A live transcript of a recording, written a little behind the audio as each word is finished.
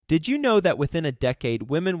Did you know that within a decade,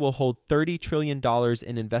 women will hold $30 trillion in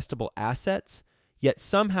investable assets? Yet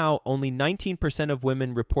somehow only 19% of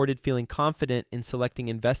women reported feeling confident in selecting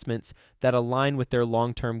investments that align with their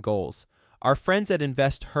long-term goals. Our friends at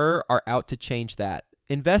InvestHer are out to change that.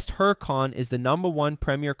 InvestHerCon is the #1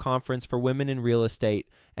 premier conference for women in real estate,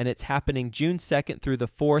 and it's happening June 2nd through the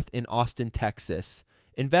 4th in Austin, Texas.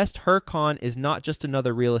 InvestHerCon is not just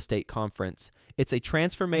another real estate conference. It's a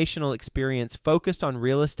transformational experience focused on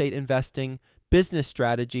real estate investing, business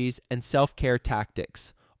strategies, and self-care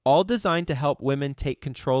tactics, all designed to help women take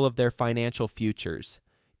control of their financial futures.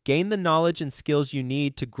 Gain the knowledge and skills you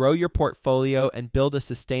need to grow your portfolio and build a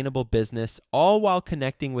sustainable business, all while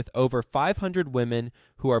connecting with over 500 women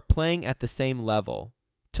who are playing at the same level.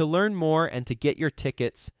 To learn more and to get your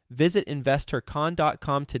tickets, visit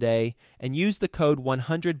InvestHerCon.com today and use the code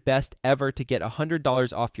 100BESTEVER to get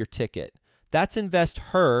 $100 off your ticket. That's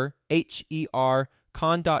InvestHer, H-E-R,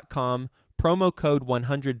 con.com, promo code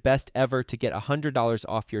 100BESTEVER to get $100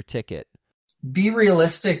 off your ticket. Be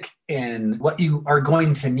realistic in what you are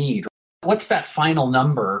going to need. What's that final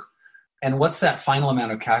number and what's that final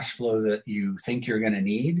amount of cash flow that you think you're going to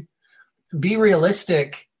need? Be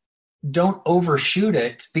realistic. Don't overshoot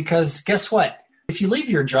it, because guess what? If you leave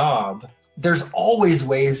your job, there's always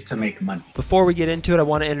ways to make money. Before we get into it, I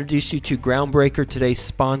want to introduce you to Groundbreaker, today's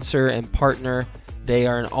sponsor and partner. They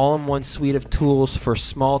are an all-in-one suite of tools for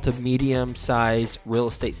small to medium-sized real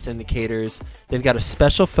estate syndicators. They've got a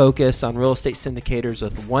special focus on real estate syndicators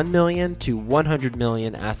with 1 million to 100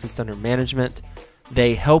 million assets under management.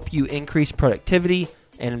 They help you increase productivity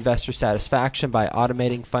and investor satisfaction by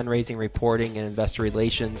automating fundraising, reporting, and investor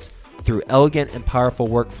relations through elegant and powerful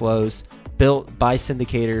workflows built by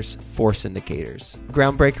syndicators for syndicators.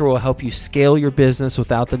 Groundbreaker will help you scale your business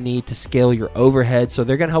without the need to scale your overhead. So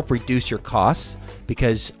they're going to help reduce your costs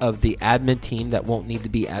because of the admin team that won't need to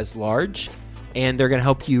be as large. And they're going to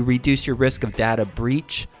help you reduce your risk of data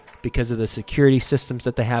breach because of the security systems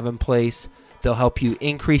that they have in place. They'll help you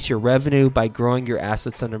increase your revenue by growing your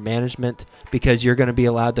assets under management because you're going to be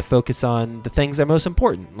allowed to focus on the things that are most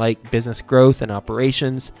important, like business growth and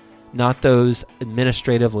operations, not those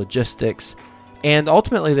administrative logistics. And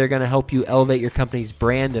ultimately, they're going to help you elevate your company's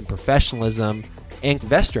brand and professionalism and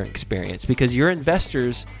investor experience, because your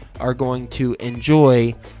investors are going to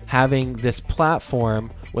enjoy having this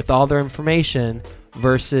platform with all their information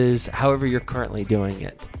versus however you're currently doing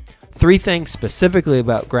it. 3 things specifically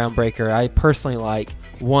about Groundbreaker I personally like.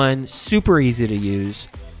 1, super easy to use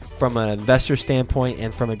from an investor standpoint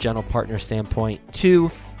and from a general partner standpoint. 2,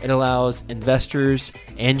 it allows investors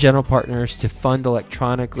and general partners to fund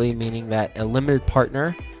electronically, meaning that a limited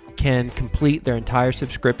partner can complete their entire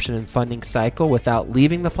subscription and funding cycle without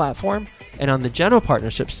leaving the platform. And on the general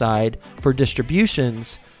partnership side, for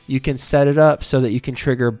distributions, you can set it up so that you can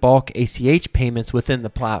trigger bulk ACH payments within the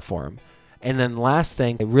platform. And then the last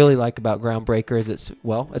thing I really like about Groundbreaker is it's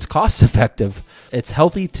cost effective. It's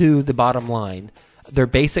healthy to the bottom line. Their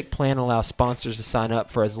basic plan allows sponsors to sign up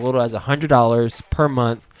for as little as $100 per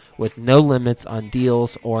month with no limits on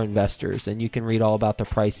deals or investors. And you can read all about the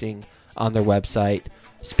pricing on their website.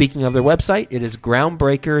 Speaking of their website, it is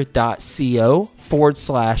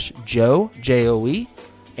groundbreaker.co/Joe, J-O-E.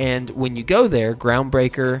 And when you go there,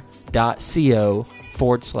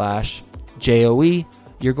 groundbreaker.co/Joe,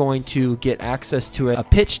 you're going to get access to a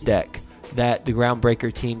pitch deck that the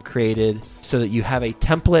Groundbreaker team created so that you have a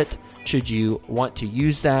template should you want to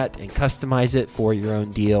use that and customize it for your own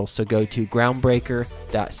deal. So go to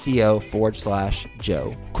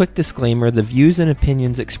groundbreaker.co/Joe. Quick disclaimer, the views and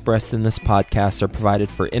opinions expressed in this podcast are provided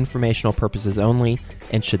for informational purposes only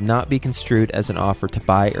and should not be construed as an offer to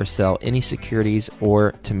buy or sell any securities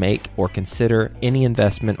or to make or consider any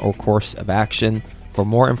investment or course of action. For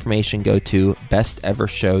more information, go to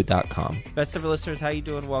bestevershow.com. Best Ever listeners, how you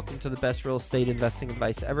doing? Welcome to the Best Real Estate Investing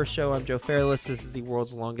Advice Ever Show. I'm Joe Fairless. This is the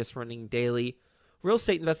world's longest running daily real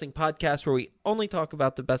estate investing podcast where we only talk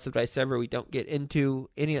about the best advice ever. We don't get into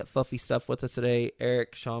any of that fluffy stuff. With us today,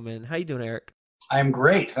 Eric Shulman. How you doing, Eric? I'm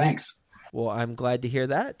great, thanks. Well, I'm glad to hear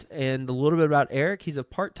that. And a little bit about Eric. He's a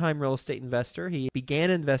part-time real estate investor. He began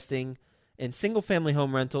investing in single-family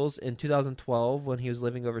home rentals in 2012 when he was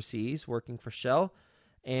living overseas, working for Shell.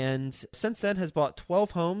 And since then has bought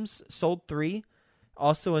 12 homes, sold 3,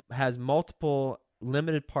 also has multiple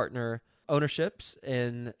limited partner ownerships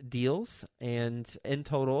and deals, and in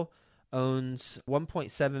total owns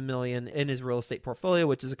 $1.7 million in his real estate portfolio,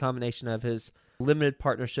 which is a combination of his limited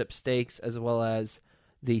partnership stakes as well as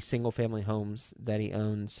the single-family homes that he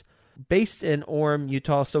owns. Based in Orem,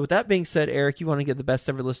 Utah. So with that being said, Eric, you want to give the Best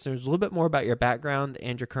Ever listeners a little bit more about your background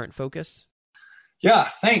and your current focus? Yeah,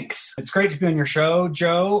 thanks. It's great to be on your show,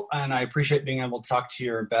 Joe, and I appreciate being able to talk to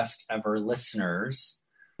your best ever listeners.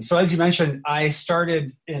 So as you mentioned, I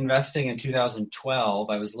started investing in 2012.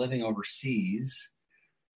 I was living overseas.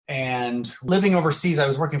 And living overseas, I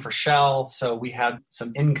was working for Shell, so we had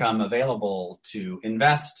some income available to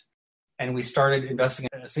invest. And we started investing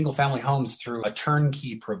in single-family homes through a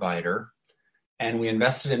turnkey provider. And we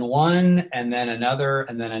invested in one, and then another,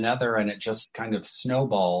 and it just kind of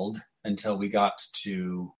snowballed until we got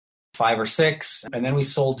to 5 or 6. And then we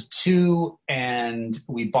sold 2, and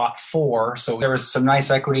we bought 4. So there was some nice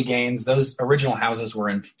equity gains. Those original houses were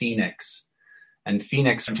in Phoenix. And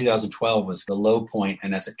Phoenix in 2012 was the low point,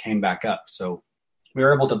 and as it came back up. So we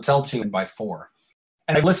were able to sell 2 and buy 4.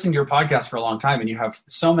 And I've listened to your podcast for a long time, and you have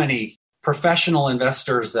so many professional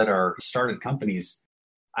investors that are started companies.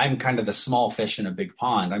 I'm kind of the small fish in a big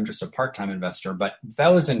pond. I'm just a part-time investor. But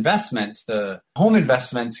those investments, the home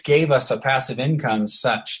investments, gave us a passive income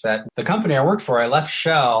such that the company I worked for, I left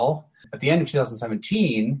Shell at the end of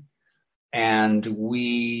 2017, and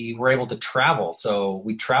we were able to travel. So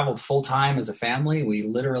we traveled full-time as a family. We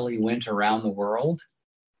literally went around the world.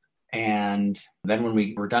 And then when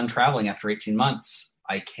we were done traveling after 18 months,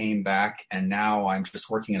 I came back, and now I'm just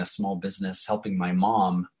working in a small business, helping my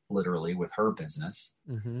mom literally with her business.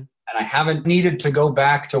 Mm-hmm. And I haven't needed to go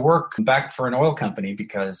back to work back for an oil company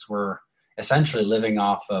because we're essentially living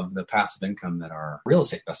off of the passive income that our real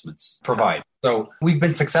estate investments provide. So we've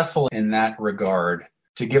been successful in that regard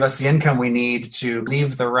to give us the income we need to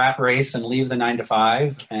leave the rat race and leave the 9 to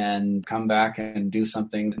 5 and come back and do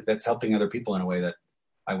something that's helping other people in a way that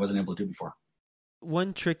I wasn't able to do before.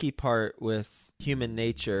 One tricky part with human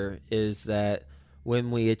nature is that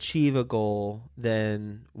when we achieve a goal,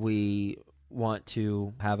 then we want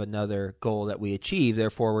to have another goal that we achieve.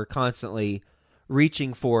 Therefore, we're constantly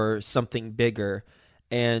reaching for something bigger.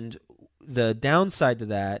 And the downside to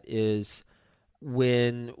that is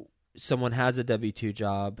when someone has a W-2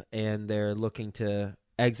 job and they're looking to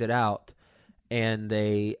exit out and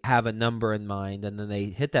they have a number in mind and then they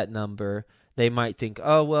hit that number, they might think,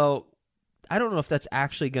 oh, well, I don't know if that's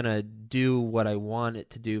actually going to do what I want it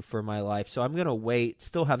to do for my life. So I'm going to wait,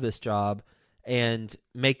 still have this job, and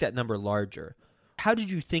make that number larger. How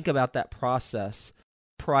did you think about that process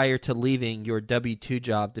prior to leaving your W-2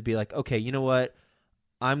 job to be like, okay, you know what?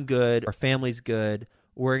 I'm good. Our family's good.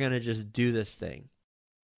 We're going to just do this thing.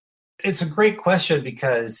 It's a great question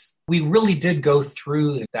because we really did go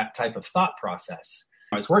through that type of thought process.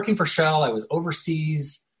 I was working for Shell. I was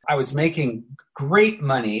overseas. I was making great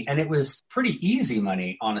money, and it was pretty easy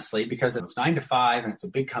money, honestly, because it was 9 to 5 and it's a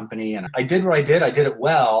big company. And I did what I did. I did it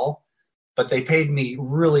well, but they paid me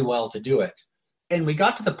really well to do it. And we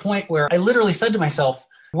got to the point where I literally said to myself,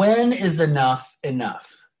 when is enough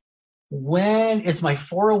enough? When is my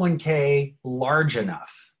 401k large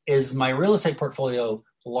enough? Is my real estate portfolio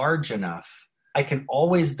large enough? I can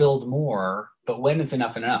always build more, but when is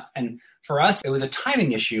enough enough? And for us, it was a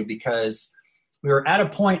timing issue because we were at a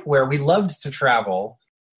point where we loved to travel,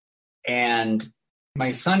 and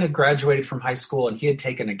my son had graduated from high school and he had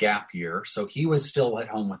taken a gap year. So he was still at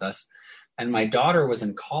home with us. And my daughter was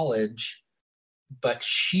in college, but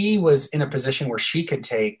she was in a position where she could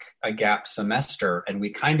take a gap semester. And we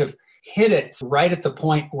kind of hit it right at the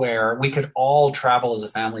point where we could all travel as a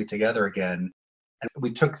family together again. And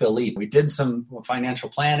we took the leap. We did some financial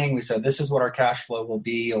planning. We said, this is what our cash flow will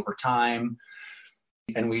be over time.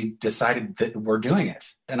 And we decided that we're doing it.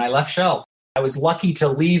 And I left Shell. I was lucky to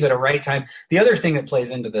leave at a right time. The other thing that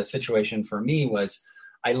plays into the situation for me was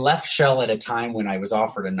I left Shell at a time when I was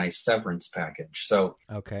offered a nice severance package. So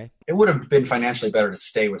It would have been financially better to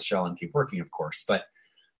stay with Shell and keep working, of course. But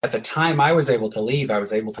at the time I was able to leave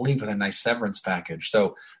with a nice severance package.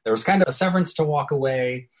 So there was kind of a severance to walk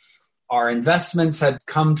away. Our investments had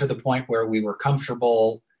come to the point where we were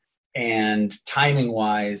comfortable, and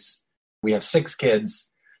timing-wise, we have 6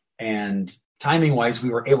 kids, and timing-wise,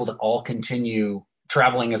 we were able to all continue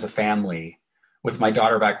traveling as a family with my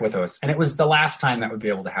daughter back with us. And it was the last time that would be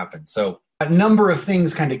able to happen. So a number of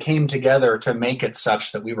things kind of came together to make it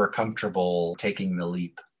such that we were comfortable taking the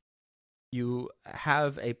leap. You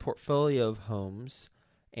have a portfolio of homes,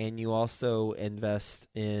 and you also invest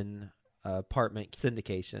in apartment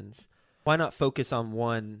syndications. Why not focus on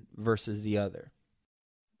one versus the other?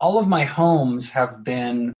 All of my homes have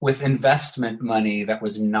been with investment money that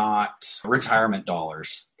was not retirement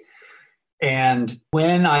dollars. And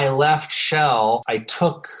when I left Shell, I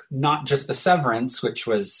took not just the severance, which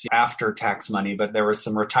was after tax money, but there was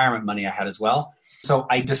some retirement money I had as well. So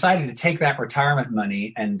I decided to take that retirement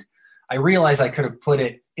money, and I realized I could have put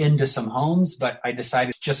it into some homes, but I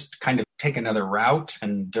decided to just kind of take another route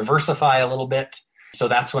and diversify a little bit. So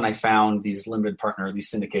that's when I found these limited partner, these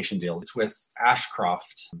syndication deals. It's with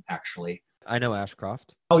Ashcroft, actually. I know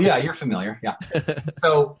Ashcroft. Oh, yeah, you're familiar. Yeah.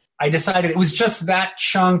 So I decided it was just that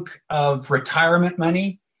chunk of retirement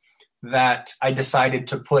money that I decided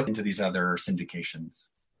to put into these other syndications.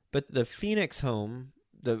 But the Phoenix home,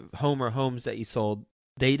 the home or homes that you sold,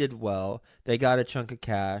 they did well. They got a chunk of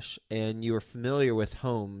cash, and you were familiar with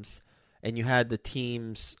homes, and you had the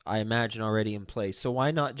teams, I imagine, already in place. So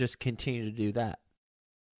why not just continue to do that?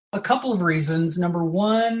 A couple of reasons. Number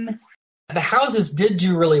one, the houses did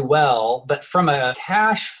do really well, but from a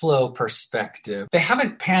cash flow perspective, they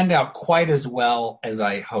haven't panned out quite as well as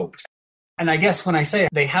I hoped. And I guess when I say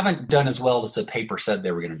they haven't done as well as the paper said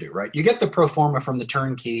they were going to do, right? You get the pro forma from the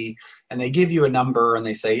turnkey and they give you a number and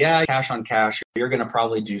they say, yeah, cash on cash, you're going to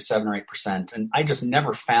probably do 7 or 8%. And I just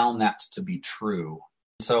never found that to be true.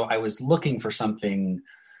 So I was looking for something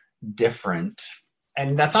different.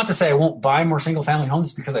 And that's not to say I won't buy more single family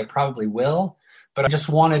homes, because I probably will, but I just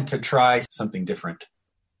wanted to try something different.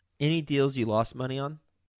 Any deals you lost money on?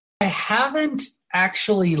 I haven't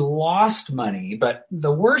actually lost money, but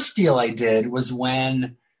the worst deal I did was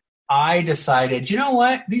when I decided, you know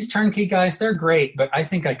what, these turnkey guys, they're great, but I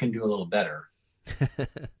think I can do a little better.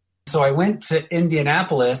 So I went to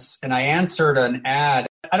Indianapolis and I answered an ad.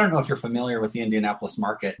 I don't know if you're familiar with the Indianapolis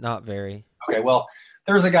market. Not very. Okay, well,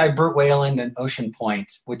 there was a guy, Burt Wayland, in Ocean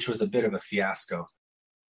Point, which was a bit of a fiasco.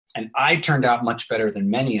 And I turned out much better than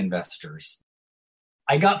many investors.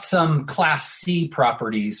 I got some Class C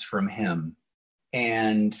properties from him.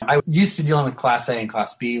 And I used to dealing with Class A and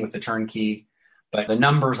Class B with the turnkey, but the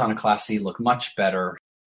numbers on a Class C look much better.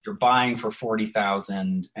 You're buying for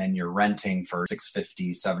 $40,000 and you're renting for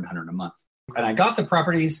 $650, $700 a month. And I got the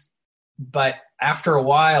properties, but after a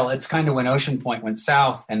while, it's kind of when Ocean Point went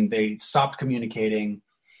south and they stopped communicating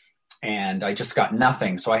and I just got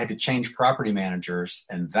nothing. So I had to change property managers,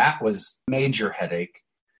 and that was a major headache.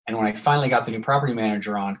 And when I finally got the new property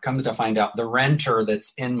manager on, comes to find out the renter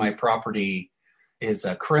that's in my property is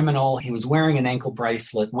a criminal. He was wearing an ankle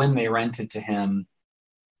bracelet when they rented to him.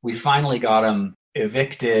 We finally got him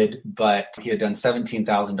evicted, but he had done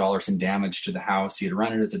 $17,000 in damage to the house. He had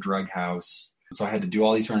run it as a drug house. So I had to do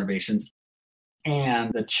all these renovations.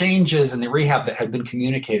 And the changes and the rehab that had been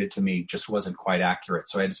communicated to me just wasn't quite accurate.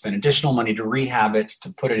 So I had to spend additional money to rehab it,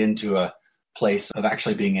 to put it into a place of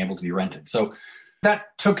actually being able to be rented. So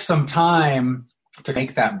that took some time to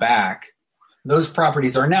make that back. Those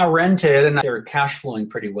properties are now rented and they're cash flowing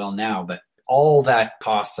pretty well now, but all that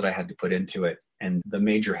cost that I had to put into it and the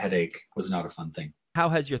major headache was not a fun thing. How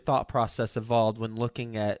has your thought process evolved when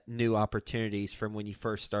looking at new opportunities from when you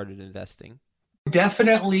first started investing?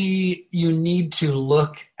 Definitely, you need to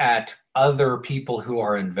look at other people who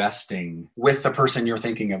are investing with the person you're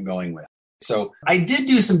thinking of going with. So I did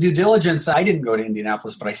do some due diligence. I didn't go to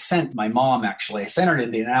Indianapolis, but I sent my mom, actually. I sent her to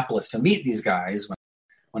Indianapolis to meet these guys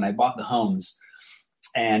when I bought the homes.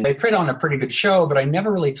 And they put on a pretty good show, but I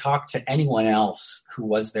never really talked to anyone else who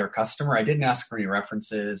was their customer. I didn't ask for any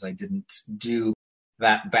references. I didn't do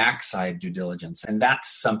that backside due diligence. And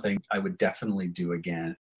that's something I would definitely do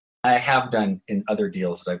again. I have done in other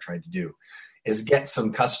deals that I've tried to do, is get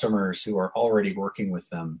some customers who are already working with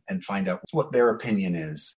them and find out what their opinion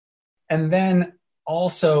is. And then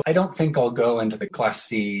also, I don't think I'll go into the Class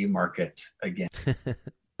C market again.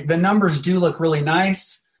 The numbers do look really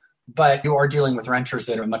nice, but you are dealing with renters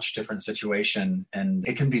that are a much different situation, and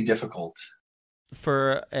it can be difficult.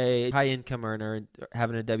 For a high-income earner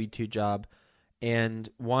having a W-2 job and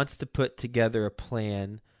wants to put together a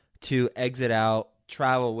plan to exit out,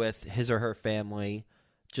 travel with his or her family,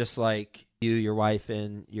 just like you, your wife,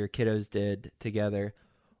 and your kiddos did together,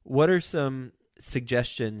 what are some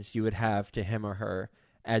suggestions you would have to him or her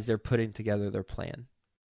as they're putting together their plan?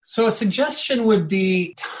 So a suggestion would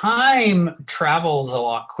be time travels a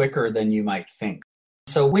lot quicker than you might think.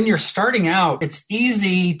 So when you're starting out, it's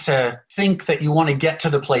easy to think that you want to get to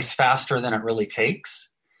the place faster than it really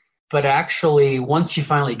takes. But actually, once you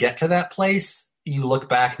finally get to that place, you look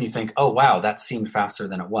back and you think, oh, wow, that seemed faster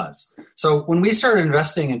than it was. So when we started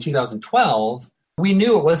investing in 2012, we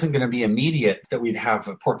knew it wasn't going to be immediate that we'd have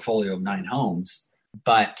a portfolio of 9 homes.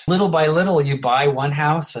 But little by little, you buy one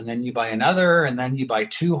house and then you buy another, and then you buy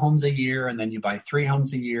 2 homes a year, and then you buy 3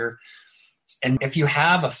 homes a year. And if you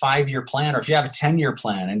have a 5-year plan, or if you have a 10-year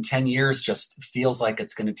plan, and 10 years just feels like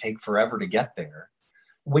it's going to take forever to get there.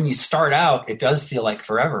 When you start out, it does feel like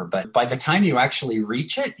forever. But by the time you actually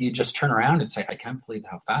reach it, you just turn around and say, I can't believe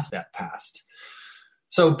how fast that passed.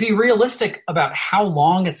 So be realistic about how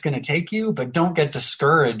long it's going to take you, but don't get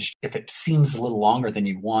discouraged if it seems a little longer than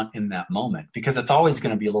you want in that moment, because it's always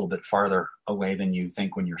going to be a little bit farther away than you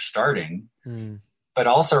think when you're starting. but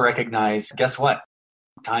also recognize, guess what?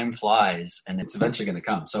 Time flies and it's eventually going to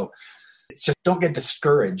come. So it's just don't get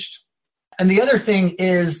discouraged. And the other thing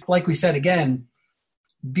is, like we said again,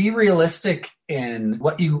 be realistic in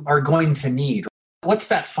what you are going to need. What's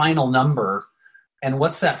that final number and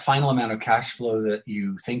what's that final amount of cash flow that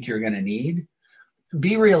you think you're going to need?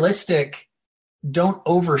 Be realistic. Don't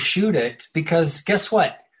overshoot it, because guess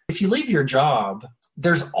what? If you leave your job,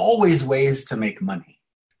 there's always ways to make money.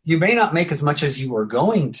 You may not make as much as you are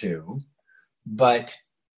going to, but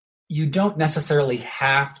you don't necessarily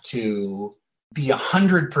have to be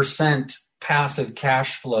 100% passive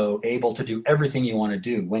cash flow able to do everything you want to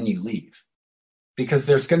do when you leave, because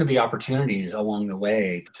there's going to be opportunities along the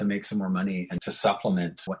way to make some more money and to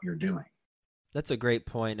supplement what you're doing. That's a great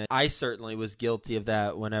point. I certainly was guilty of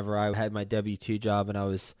that whenever I had my W-2 job and I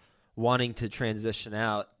was wanting to transition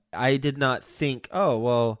out. I did not think, oh,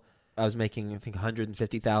 well, I was making, I think,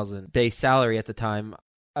 $150,000 base salary at the time.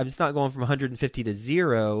 I'm just not going from 150 to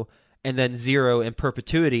zero and then zero in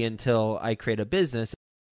perpetuity until I create a business.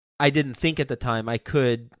 I didn't think at the time I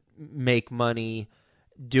could make money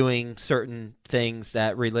doing certain things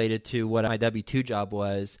that related to what my W-2 job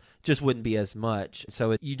was, just wouldn't be as much.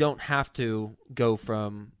 So you don't have to go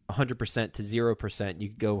from 100% to 0%. You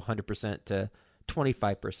could go 100% to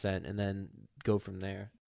 25% and then go from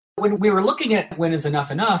there. When we were looking at when is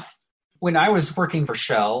enough, when I was working for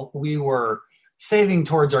Shell, we were saving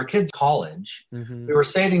towards our kids' college. Mm-hmm. We were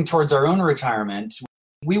saving towards our own retirement.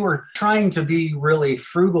 We were trying to be really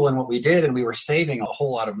frugal in what we did, and we were saving a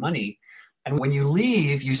whole lot of money. And when you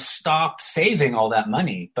leave, you stop saving all that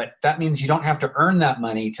money, but that means you don't have to earn that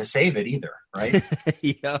money to save it either, right?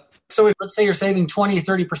 Yep. So if, let's say you're saving 20,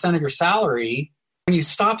 30% of your salary, when you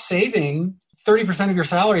stop saving 30% of your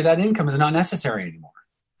salary, that income is not necessary anymore.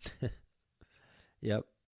 Yep.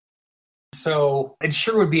 So it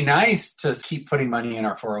sure would be nice to keep putting money in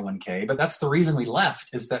our 401k, but that's the reason we left,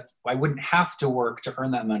 is that I wouldn't have to work to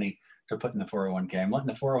earn that money to put in the 401k. I'm letting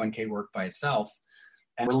the 401k work by itself.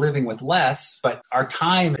 And we're living with less, but our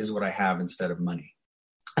time is what I have instead of money.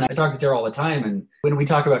 And I talk to Tara all the time. And when we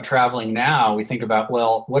talk about traveling now, we think about,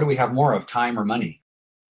 well, what do we have more of, time or money?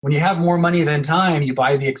 When you have more money than time, you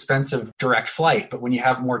buy the expensive direct flight. But when you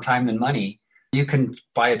have more time than money, you can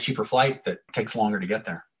buy a cheaper flight that takes longer to get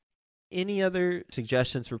there. Any other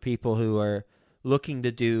suggestions for people who are looking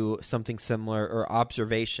to do something similar, or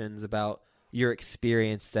observations about your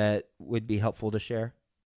experience that would be helpful to share?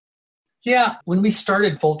 Yeah, when we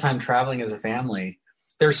started full-time traveling as a family,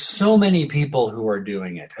 there's so many people who are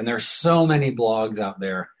doing it. And there's so many blogs out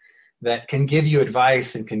there that can give you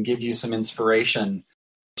advice and can give you some inspiration.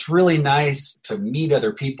 It's really nice to meet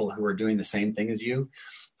other people who are doing the same thing as you.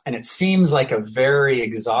 And it seems like a very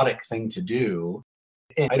exotic thing to do.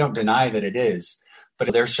 And I don't deny that it is,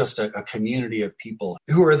 but there's just a community of people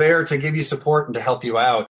who are there to give you support and to help you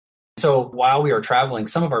out. So while we were traveling,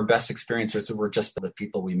 some of our best experiences were just the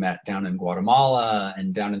people we met down in Guatemala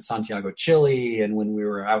and down in Santiago, Chile, and when we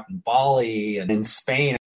were out in Bali and in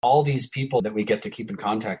Spain. All these people that we get to keep in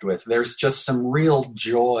contact with, there's just some real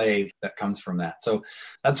joy that comes from that. So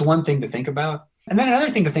that's one thing to think about. And then another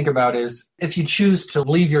thing to think about is if you choose to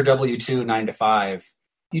leave your W-2 9 to 5,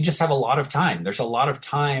 you just have a lot of time. There's a lot of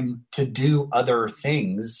time to do other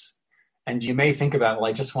things. And you may think about, well,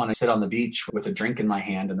 I just want to sit on the beach with a drink in my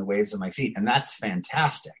hand and the waves at my feet. And that's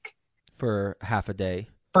fantastic. For half a day.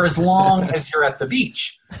 For as long as you're at the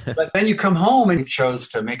beach. But then you come home and you chose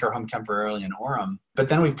to make our home temporarily in Orem. But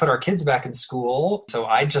then we've put our kids back in school. So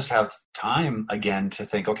I just have time again to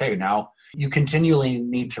think, okay, now you continually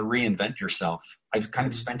need to reinvent yourself. I've kind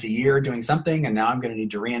of spent a year doing something, and now I'm going to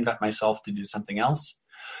need to reinvent myself to do something else,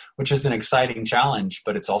 which is an exciting challenge,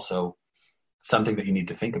 but it's also something that you need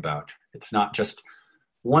to think about. It's not just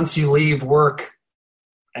once you leave work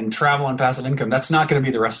and travel on passive income, that's not going to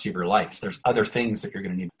be the rest of your life. There's other things that you're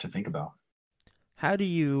going to need to think about. How do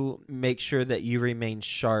you make sure that you remain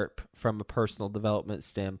sharp from a personal development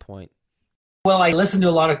standpoint? Well, I listen to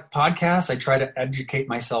a lot of podcasts. I try to educate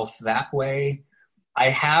myself that way. I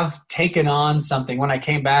have taken on something when I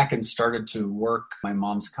came back and started to work my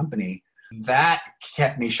mom's company. That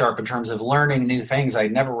kept me sharp in terms of learning new things.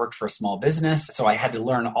 I'd never worked for a small business, so I had to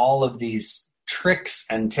learn all of these tricks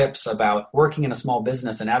and tips about working in a small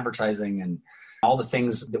business and advertising and all the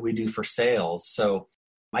things that we do for sales. So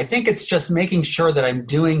I think it's just making sure that I'm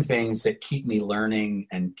doing things that keep me learning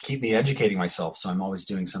and keep me educating myself, so I'm always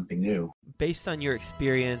doing something new. Based on your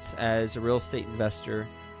experience as a real estate investor,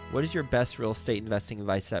 what is your best real estate investing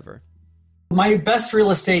advice ever? My best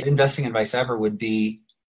real estate investing advice ever would be,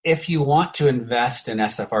 if you want to invest in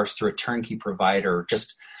SFRs through a turnkey provider,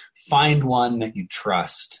 just find one that you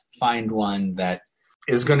trust. Find one that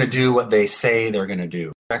is going to do what they say they're going to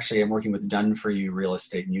do. Actually, I'm working with Done For You Real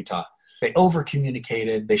Estate in Utah. They over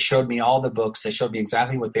communicated. They showed me all the books. They showed me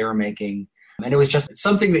exactly what they were making. And it was just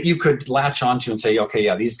something that you could latch onto and say, okay,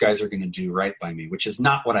 yeah, these guys are going to do right by me, which is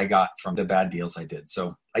not what I got from the bad deals I did.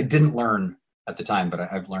 So I didn't learn at the time, but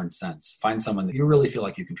I've learned since. Find someone that you really feel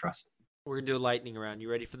like you can trust. We're going to do a lightning round.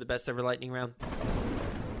 You ready for the best ever lightning round?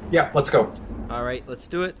 Yeah, let's go. All right, let's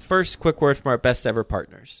do it. First, quick word from our best ever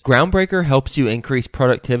partners. Groundbreaker helps you increase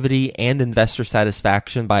productivity and investor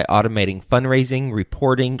satisfaction by automating fundraising,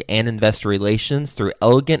 reporting, and investor relations through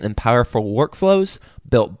elegant and powerful workflows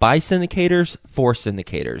built by syndicators for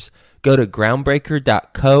syndicators. Go to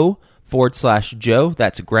groundbreaker.co/Joe.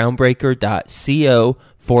 That's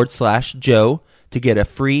groundbreaker.co/Joe to get a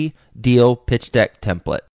free deal pitch deck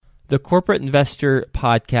template. The Corporate Investor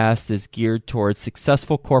podcast is geared towards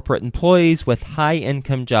successful corporate employees with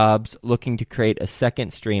high-income jobs looking to create a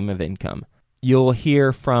second stream of income. You'll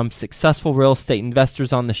hear from successful real estate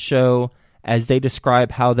investors on the show as they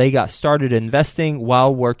describe how they got started investing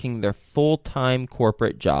while working their full-time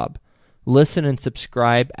corporate job. Listen and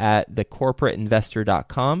subscribe at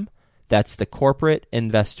thecorporateinvestor.com. That's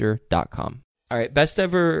thecorporateinvestor.com. All right, best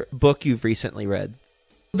ever book you've recently read.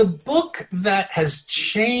 The book that has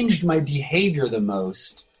changed my behavior the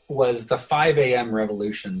most was The 5 a.m.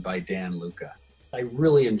 Revolution by Dan Luca. I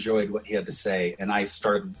really enjoyed what he had to say, and I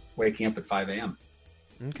started waking up at 5 a.m.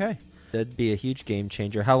 Okay. That'd be a huge game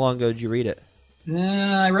changer. How long ago did you read it?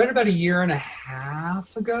 I read it about a year and a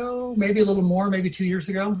half ago, maybe a little more, maybe 2 years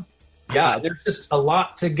ago. Yeah, there's just a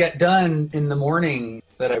lot to get done in the morning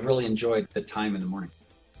that I've really enjoyed the time in the morning.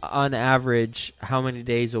 On average, how many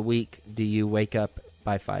days a week do you wake up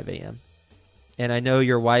by 5 a.m.? And I know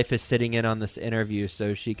your wife is sitting in on this interview,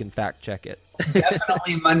 so she can fact check it.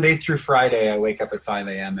 Definitely Monday through Friday, I wake up at 5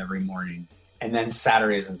 a.m. every morning. And then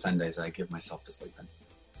Saturdays and Sundays, I give myself to sleep in.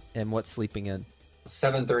 And what's sleeping in?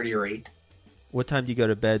 7:30 or 8. What time do you go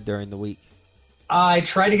to bed during the week? I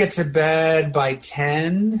try to get to bed by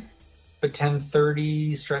 10, but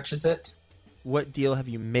 10:30 stretches it. What deal have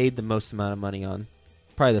you made the most amount of money on?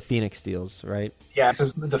 Probably the Phoenix deals, right? Yeah, so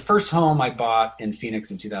the first home I bought in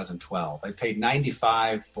Phoenix in 2012. I paid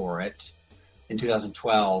 $95 for it in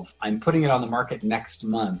 2012. I'm putting it on the market next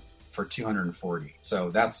month for $240.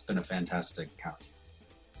 So that's been a fantastic house.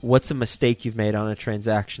 What's a mistake you've made on a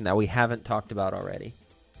transaction that we haven't talked about already?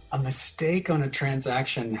 A mistake on a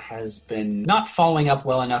transaction has been not following up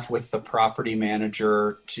well enough with the property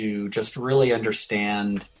manager to just really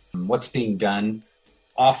understand what's being done.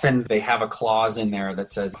 Often they have a clause in there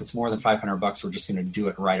that says if it's more than $500, we're just going to do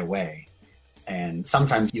it right away. And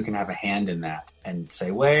sometimes you can have a hand in that and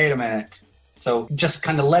say, wait a minute. So just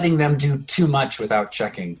kind of letting them do too much without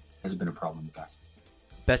checking has been a problem in the past.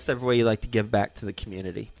 Best ever way you like to give back to the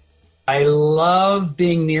community? I love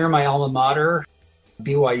being near my alma mater,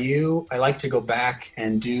 BYU. I like to go back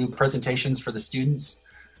and do presentations for the students,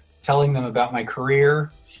 telling them about my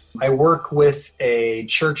career. I work with a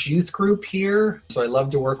church youth group here, so I love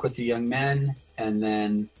to work with the young men. And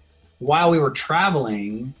then while we were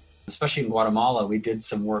traveling, especially in Guatemala, we did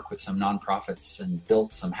some work with some nonprofits and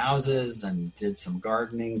built some houses and did some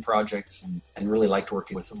gardening projects and really liked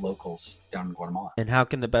working with the locals down in Guatemala. And how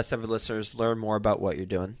can the best ever listeners learn more about what you're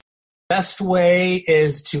doing? Best way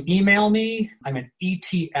is to email me. I'm at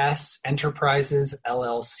ETS Enterprises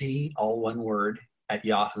LLC, all one word, at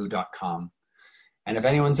yahoo.com. And if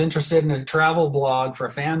anyone's interested in a travel blog for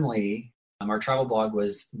a family, our travel blog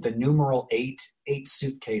was the numeral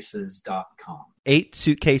 8suitcases.com.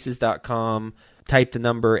 8suitcases.com. Type the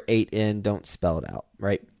number 8 in, don't spell it out,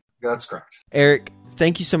 right? That's correct. Eric,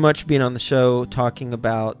 thank you so much for being on the show, talking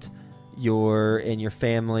about your and your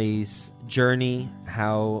family's journey,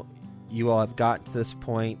 how you all have got to this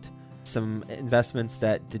point, some investments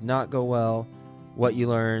that did not go well, what you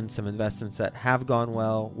learned, some investments that have gone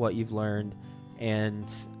well, what you've learned,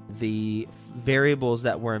 and the variables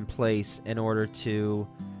that were in place in order to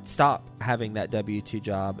stop having that W-2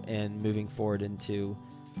 job and moving forward into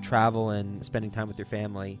travel and spending time with your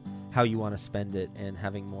family, how you want to spend it and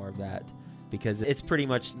having more of that. Because it's pretty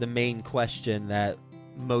much the main question that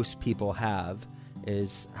most people have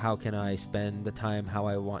is how can I spend the time how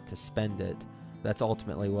I want to spend it? That's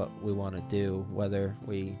ultimately what we want to do, whether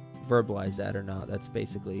we verbalize that or not. That's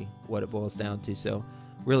basically what it boils down to. So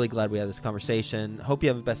really glad we had this conversation. Hope you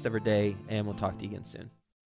have a best ever day, and we'll talk to you again soon.